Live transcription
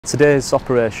Today's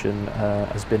operation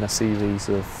has been a series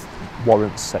of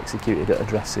warrants executed at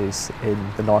addresses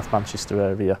in the North Manchester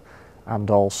area and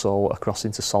also across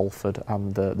into Salford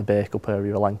and the Bacup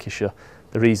area of Lancashire.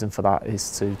 The reason for that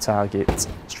is to target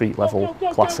street level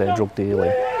Class A drug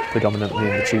dealing, predominantly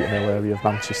in the Cheetham Hill area of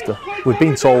Manchester. We've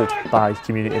been told by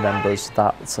community members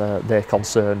that they're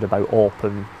concerned about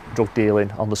open drug dealing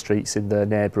on the streets in their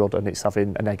neighbourhood and it's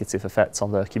having a negative effect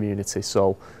on their community.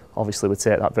 So obviously we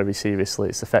take that very seriously.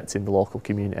 It's affecting the local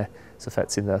community, it's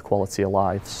affecting their quality of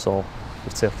life. So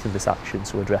we've taken this action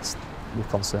to address the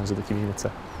concerns of the community.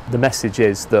 The message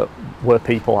is that where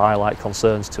people highlight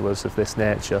concerns to us of this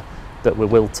nature, that we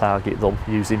will target them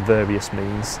using various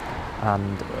means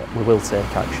and we will take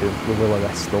action, we will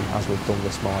arrest them as we've done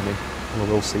this morning and we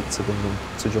will seek to bring them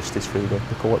to justice through the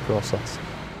court process.